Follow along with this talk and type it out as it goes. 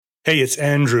Hey, it's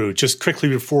Andrew. Just quickly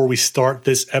before we start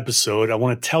this episode, I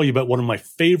want to tell you about one of my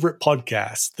favorite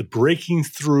podcasts, the Breaking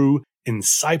Through in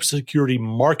Cybersecurity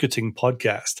Marketing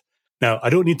podcast. Now, I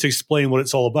don't need to explain what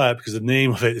it's all about because the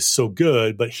name of it is so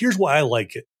good, but here's why I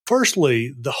like it.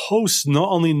 Firstly, the hosts not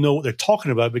only know what they're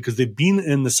talking about because they've been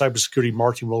in the cybersecurity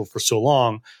marketing world for so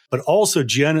long, but also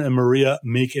Gianna and Maria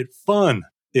make it fun.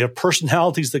 They have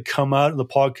personalities that come out in the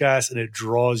podcast and it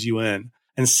draws you in.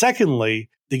 And secondly,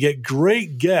 they get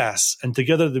great guests, and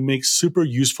together they make super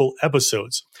useful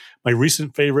episodes. My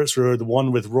recent favorites were the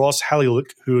one with Ross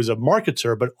Haliliuk, who is a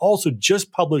marketer, but also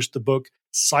just published the book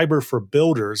Cyber for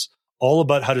Builders, all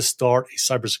about how to start a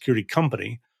cybersecurity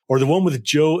company, or the one with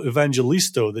Joe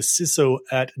Evangelisto, the CISO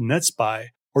at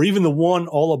NetSpy, or even the one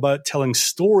all about telling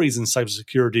stories in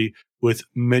cybersecurity with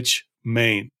Mitch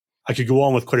Main. I could go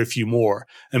on with quite a few more.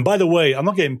 And by the way, I'm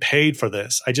not getting paid for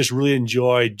this. I just really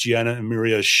enjoyed Gianna and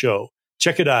Maria's show.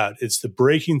 Check it out. It's the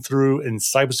Breaking Through in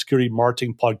Cybersecurity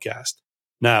Marketing podcast.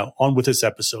 Now, on with this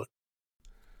episode.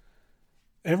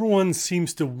 Everyone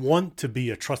seems to want to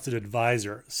be a trusted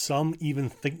advisor. Some even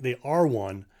think they are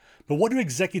one. But what do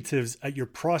executives at your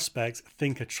prospects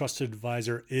think a trusted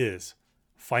advisor is?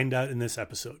 Find out in this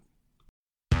episode.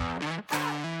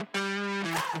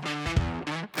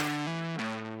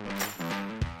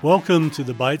 Welcome to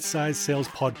the Bite Size Sales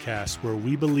Podcast, where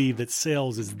we believe that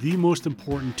sales is the most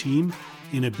important team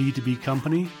in a B2B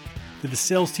company, that the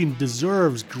sales team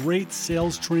deserves great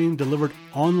sales training delivered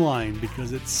online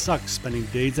because it sucks spending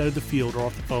days out of the field or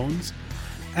off the phones,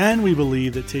 and we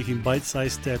believe that taking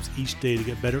bite-sized steps each day to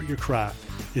get better at your craft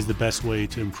is the best way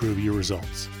to improve your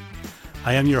results.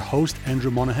 I am your host,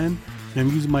 Andrew Monahan, and I'm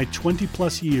using my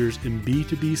 20-plus years in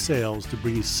B2B sales to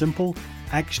bring you simple,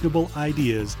 actionable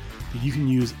ideas that you can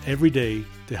use every day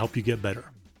to help you get better.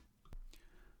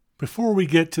 Before we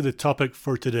get to the topic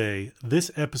for today,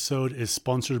 this episode is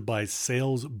sponsored by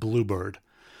Sales Bluebird.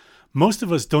 Most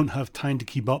of us don't have time to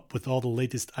keep up with all the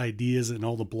latest ideas and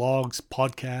all the blogs,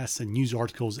 podcasts, and news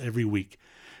articles every week.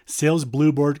 Sales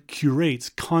Bluebird curates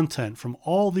content from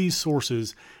all these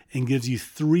sources and gives you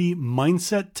 3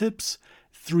 mindset tips,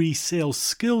 3 sales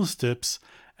skills tips,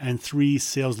 and 3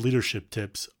 sales leadership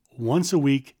tips once a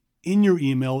week in your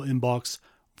email inbox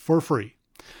for free.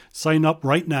 Sign up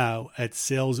right now at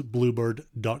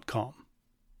salesbluebird.com.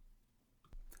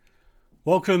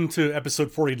 Welcome to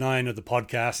episode 49 of the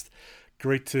podcast.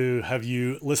 Great to have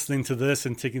you listening to this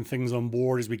and taking things on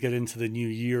board as we get into the new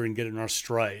year and get in our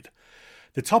stride.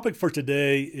 The topic for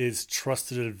today is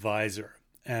trusted advisor,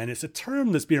 and it's a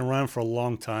term that's been around for a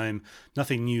long time,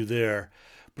 nothing new there.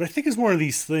 But I think it's one of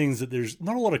these things that there's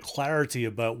not a lot of clarity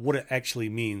about what it actually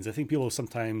means. I think people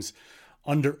sometimes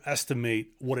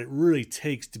underestimate what it really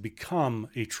takes to become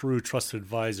a true trusted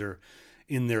advisor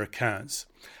in their accounts.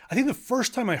 I think the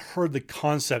first time I heard the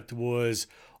concept was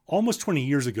almost 20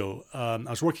 years ago. I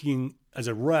was working as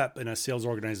a rep in a sales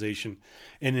organization,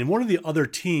 and in one of the other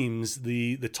teams,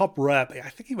 the top rep, I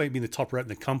think he might be the top rep in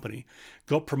the company,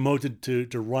 got promoted to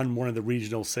run one of the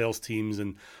regional sales teams,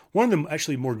 and one of them,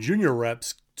 actually more junior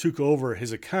reps, took over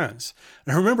his accounts.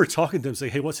 And I remember talking to him,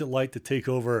 saying, "Hey, what's it like to take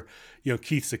over,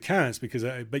 Keith's accounts? Because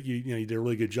I bet you did a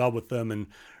really good job with them and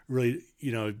really,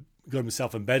 got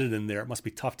himself embedded in there. It must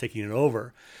be tough taking it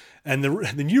over." And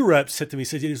the new rep said to me,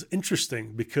 "It was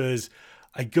interesting because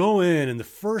I go in and the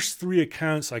first 3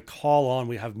 accounts I call on,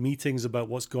 we have meetings about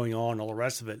what's going on, all the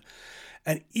rest of it.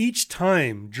 And each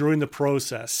time during the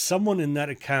process, someone in that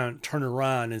account turned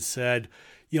around and said,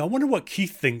 I wonder what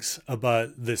Keith thinks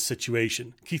about this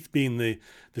situation." Keith being the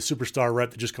superstar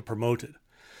rep that just got promoted.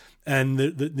 And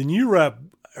the new rep,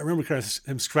 I remember kind of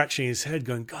him scratching his head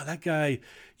going, "God, that guy,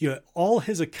 all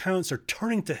his accounts are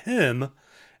turning to him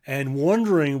and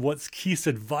wondering what's Keith's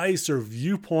advice or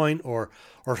viewpoint or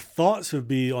thoughts would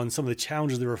be on some of the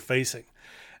challenges they were facing."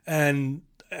 And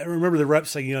I remember the rep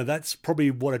saying, that's probably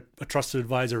what a trusted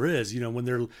advisor is, when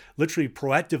they're literally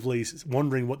proactively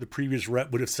wondering what the previous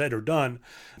rep would have said or done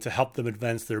to help them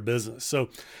advance their business. So,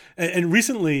 and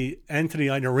recently, Anthony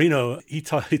Iannarino, he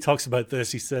talks about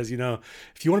this. He says,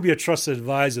 if you want to be a trusted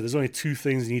advisor, there's only 2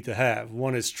 things you need to have.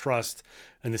 One is trust,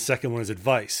 and the second one is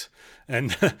advice.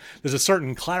 And there's a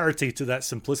certain clarity to that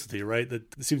simplicity, right?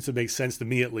 That seems to make sense to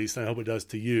me, at least, and I hope it does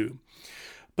to you.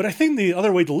 But I think the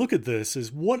other way to look at this is,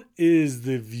 what is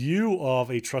the view of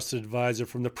a trusted advisor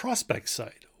from the prospect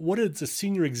side? What is a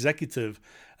senior executive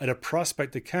at a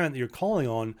prospect account that you're calling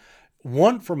on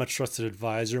want from a trusted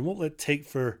advisor and what will it take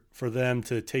for them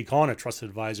to take on a trusted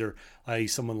advisor, i.e.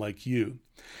 someone like you.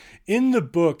 In the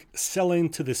book, Selling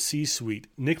to the C-Suite,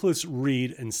 Nicholas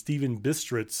Reed and Stephen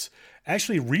Bistritz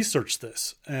actually researched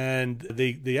this, and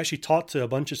they actually talked to a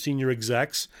bunch of senior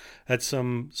execs at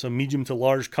some medium to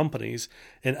large companies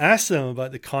and asked them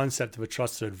about the concept of a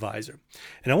trusted advisor.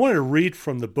 And I wanted to read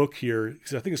from the book here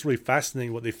because I think it's really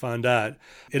fascinating what they found out.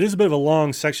 It is a bit of a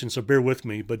long section, so bear with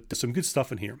me, but there's some good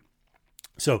stuff in here.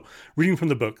 So, reading from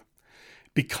the book.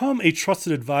 Become a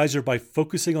trusted advisor by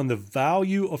focusing on the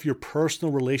value of your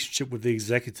personal relationship with the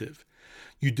executive.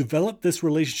 You develop this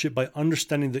relationship by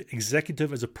understanding the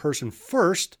executive as a person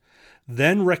first,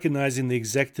 then recognizing the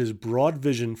executive's broad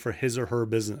vision for his or her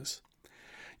business.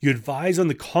 You advise on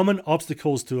the common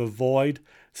obstacles to avoid,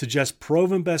 suggest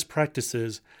proven best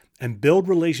practices, and build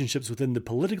relationships within the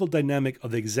political dynamic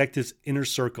of the executive's inner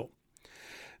circle.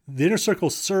 The inner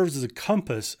circle serves as a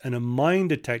compass and a mind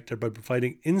detector by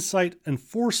providing insight and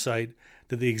foresight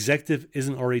that the executive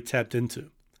isn't already tapped into.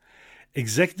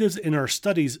 Executives in our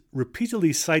studies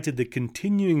repeatedly cited the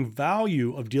continuing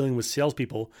value of dealing with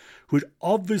salespeople who had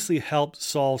obviously helped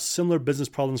solve similar business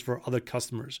problems for other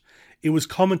customers. It was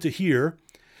common to hear,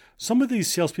 some of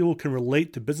these salespeople can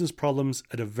relate to business problems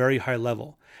at a very high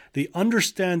level. They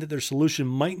understand that their solution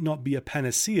might not be a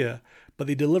panacea, but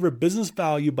they deliver business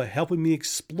value by helping me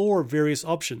explore various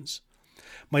options.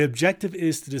 My objective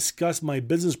is to discuss my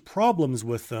business problems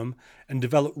with them and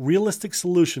develop realistic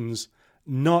solutions,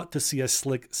 not to see a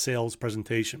slick sales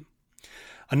presentation.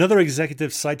 Another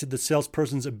executive cited the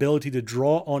salesperson's ability to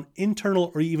draw on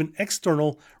internal or even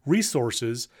external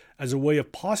resources as a way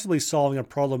of possibly solving a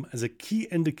problem as a key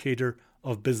indicator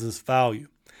of business value.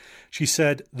 She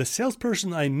said, the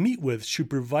salesperson I meet with should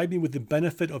provide me with the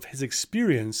benefit of his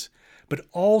experience, but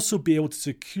also be able to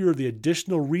secure the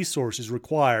additional resources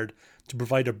required to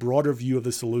provide a broader view of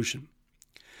the solution.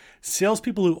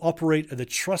 Salespeople who operate at the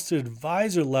trusted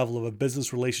advisor level of a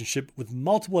business relationship with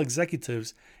multiple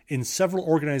executives in several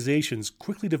organizations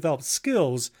quickly develop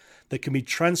skills that can be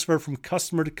transferred from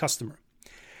customer to customer.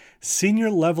 Senior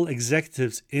level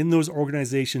executives in those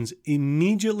organizations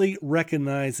immediately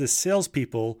recognize the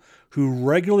salespeople who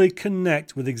regularly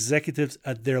connect with executives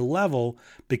at their level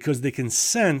because they can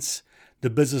sense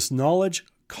the business knowledge,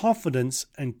 confidence,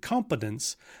 and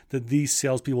competence that these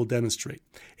salespeople demonstrate.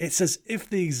 It's as if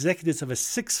the executives have a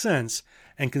sixth sense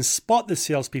and can spot the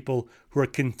salespeople who are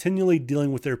continually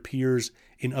dealing with their peers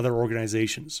in other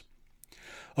organizations.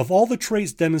 Of all the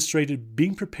traits demonstrated,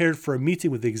 being prepared for a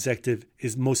meeting with the executive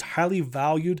is most highly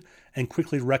valued and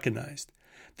quickly recognized.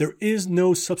 There is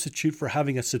no substitute for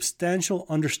having a substantial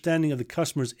understanding of the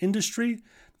customer's industry,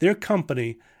 their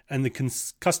company, and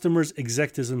the customer's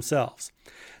executives themselves.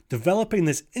 Developing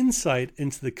this insight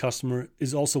into the customer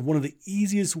is also one of the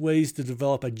easiest ways to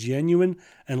develop a genuine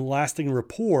and lasting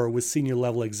rapport with senior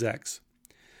level execs.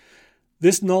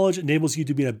 This knowledge enables you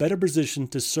to be in a better position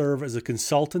to serve as a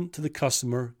consultant to the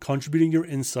customer, contributing your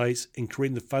insights and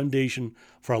creating the foundation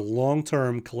for a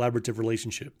long-term collaborative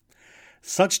relationship.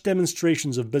 Such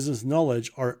demonstrations of business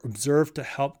knowledge are observed to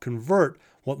help convert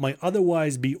what might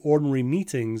otherwise be ordinary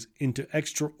meetings into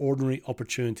extraordinary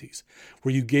opportunities,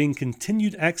 where you gain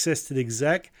continued access to the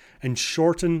exec and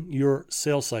shorten your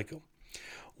sales cycle.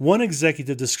 One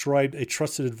executive described a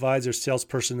trusted advisor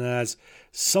salesperson as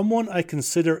someone I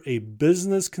consider a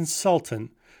business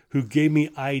consultant who gave me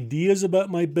ideas about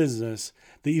my business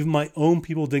that even my own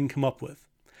people didn't come up with.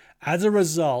 As a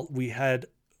result,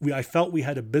 I felt we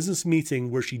had a business meeting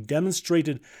where she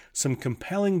demonstrated some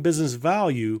compelling business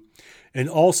value and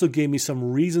also gave me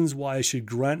some reasons why I should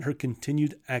grant her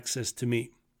continued access to me.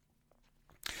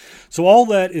 So all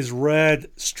that is read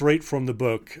straight from the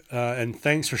book, and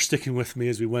thanks for sticking with me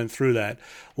as we went through that.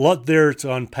 A lot there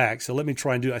to unpack, so let me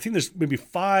try and do it. I think there's maybe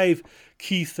 5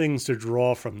 key things to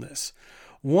draw from this.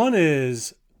 One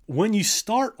is when you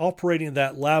start operating at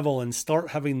that level and start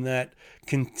having that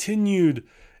continued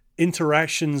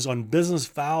interactions on business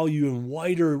value and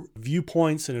wider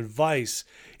viewpoints and advice,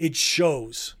 it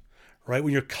shows, right?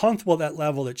 When you're comfortable at that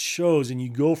level, it shows, and you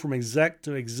go from exec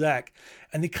to exec,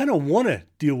 and they kind of want to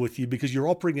deal with you because you're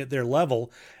operating at their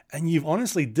level, and you've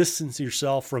honestly distanced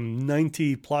yourself from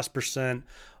 90+%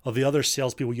 of the other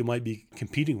salespeople you might be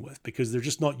competing with because they're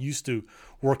just not used to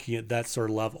working at that sort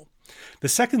of level. The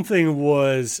second thing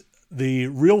was the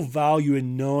real value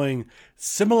in knowing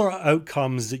similar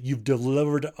outcomes that you've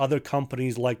delivered to other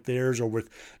companies like theirs or with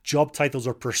job titles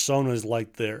or personas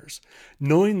like theirs.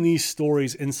 Knowing these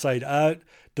stories inside out,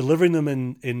 delivering them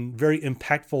in very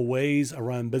impactful ways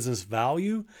around business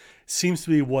value seems to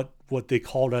be what they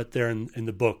called out there in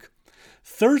the book.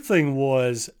 Third thing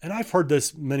was, and I've heard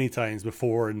this many times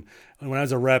before, and when I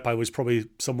was a rep, I was probably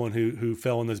someone who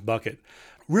fell in this bucket.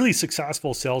 Really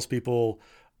successful salespeople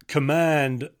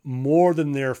command more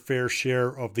than their fair share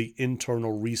of the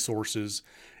internal resources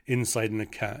inside an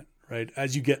account, right?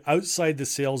 As you get outside the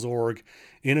sales org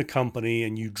in a company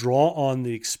and you draw on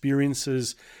the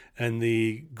experiences and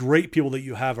the great people that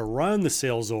you have around the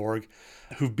sales org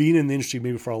who've been in the industry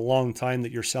maybe for a long time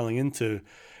that you're selling into,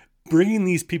 bringing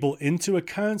these people into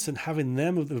accounts and having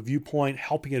them with a viewpoint,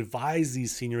 helping advise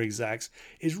these senior execs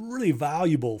is really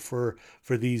valuable for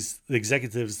these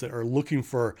executives that are looking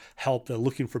for help, that are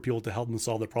looking for people to help them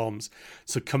solve their problems.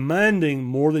 So commanding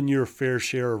more than your fair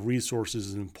share of resources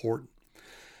is important.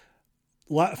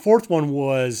 Fourth one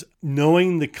was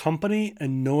knowing the company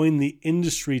and knowing the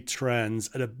industry trends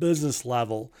at a business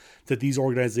level that these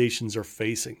organizations are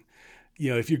facing.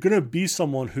 If you're going to be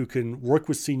someone who can work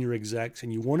with senior execs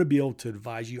and you want to be able to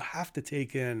advise, you have to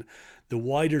take in the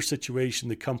wider situation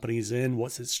the company's in.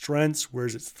 What's its strengths?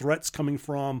 Where's its threats coming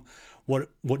from?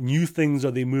 What new things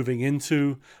are they moving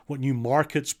into? What new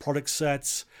markets, product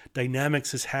sets,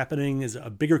 dynamics is happening? Is it a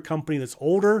bigger company that's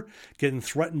older, getting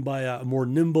threatened by a more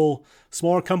nimble,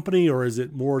 smaller company? Or is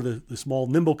it more the small,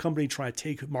 nimble company trying to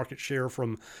take market share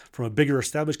from a bigger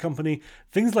established company?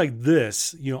 Things like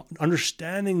this,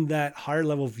 understanding that higher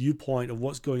level viewpoint of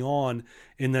what's going on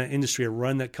in that industry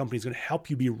around that company is going to help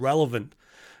you be relevant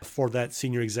for that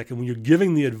senior executive. When you're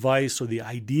giving the advice or the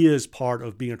ideas part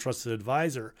of being a trusted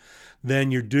advisor,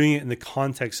 then you're doing it in the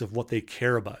context of what they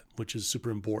care about, which is super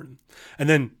important. And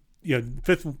then,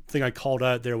 fifth thing I called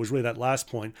out there was really that last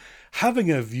point,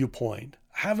 having a viewpoint,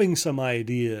 having some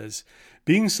ideas,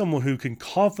 being someone who can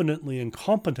confidently and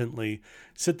competently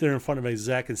sit there in front of an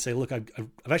exec and say, look, I've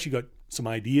actually got some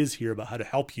ideas here about how to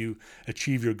help you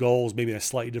achieve your goals, maybe in a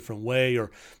slightly different way, or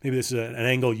maybe this is an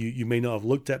angle you may not have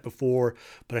looked at before,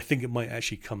 but I think it might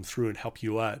actually come through and help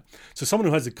you out. So someone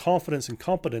who has the confidence and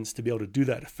competence to be able to do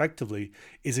that effectively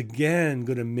is, again,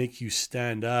 going to make you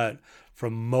stand out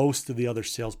from most of the other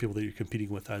salespeople that you're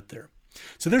competing with out there.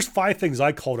 So there's 5 things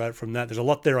I called out from that. There's a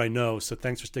lot there, I know, so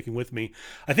thanks for sticking with me.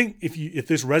 I think if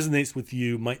this resonates with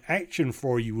you, my action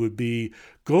for you would be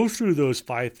go through those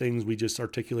 5 things we just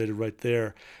articulated right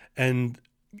there and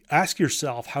ask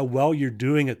yourself how well you're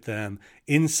doing at them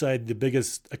inside the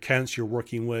biggest accounts you're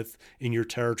working with in your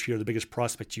territory or the biggest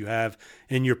prospects you have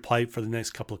in your pipe for the next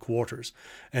couple of quarters.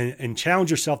 And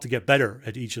challenge yourself to get better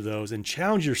at each of those and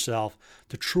challenge yourself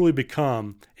to truly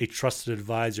become a trusted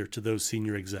advisor to those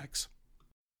senior execs.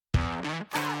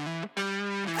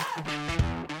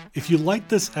 If you like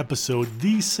this episode,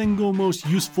 the single most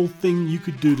useful thing you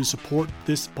could do to support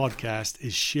this podcast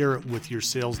is share it with your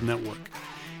sales network.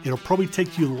 It'll probably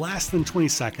take you less than 20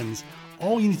 seconds.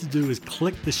 All you need to do is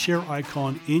click the share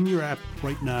icon in your app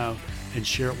right now and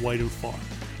share it wide and far.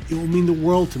 It will mean the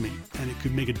world to me, and it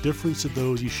could make a difference to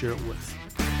those you share it with.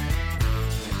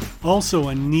 Also,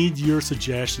 I need your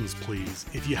suggestions, please.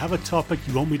 If you have a topic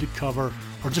you want me to cover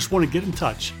or just want to get in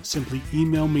touch, simply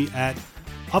email me at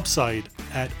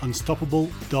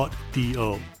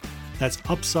upside@unstoppable.do. That's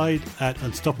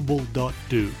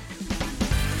upside@unstoppable.do.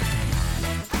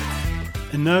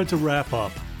 And now to wrap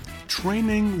up.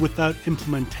 Training without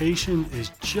implementation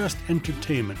is just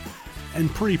entertainment, and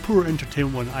pretty poor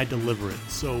entertainment when I deliver it.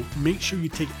 So make sure you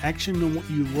take action on what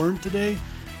you learned today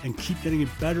and keep getting it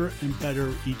better and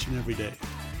better each and every day.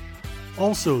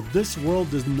 Also, this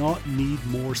world does not need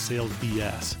more sales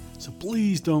BS, so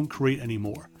please don't create any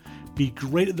more. Be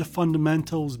great at the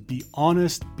fundamentals, be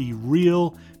honest, be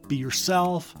real, be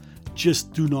yourself,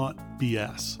 just do not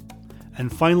BS.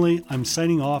 And finally, I'm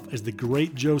signing off as the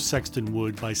great Joe Sexton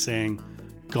would by saying,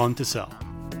 gone to sell.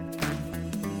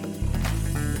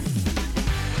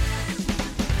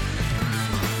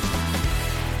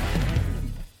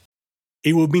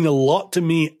 It would mean a lot to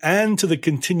me and to the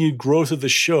continued growth of the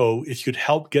show if you could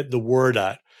help get the word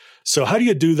out. So how do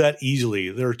you do that easily?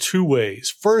 There are 2 ways.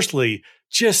 Firstly,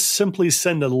 just simply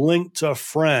send a link to a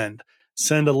friend.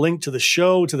 Send a link to the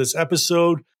show, to this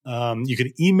episode. You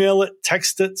can email it,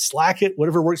 text it, Slack it,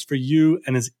 whatever works for you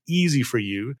and is easy for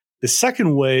you. The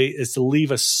second way is to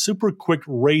leave a super quick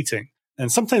rating.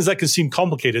 And sometimes that can seem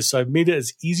complicated, so I've made it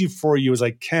as easy for you as I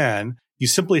can. You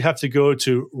simply have to go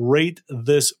to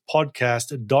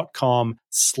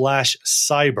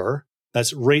ratethispodcast.com/cyber.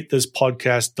 That's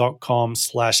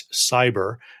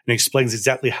ratethispodcast.com/cyber, and explains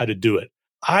exactly how to do it.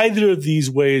 Either of these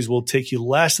ways will take you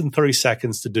less than 30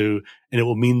 seconds to do, and it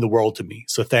will mean the world to me.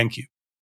 So thank you.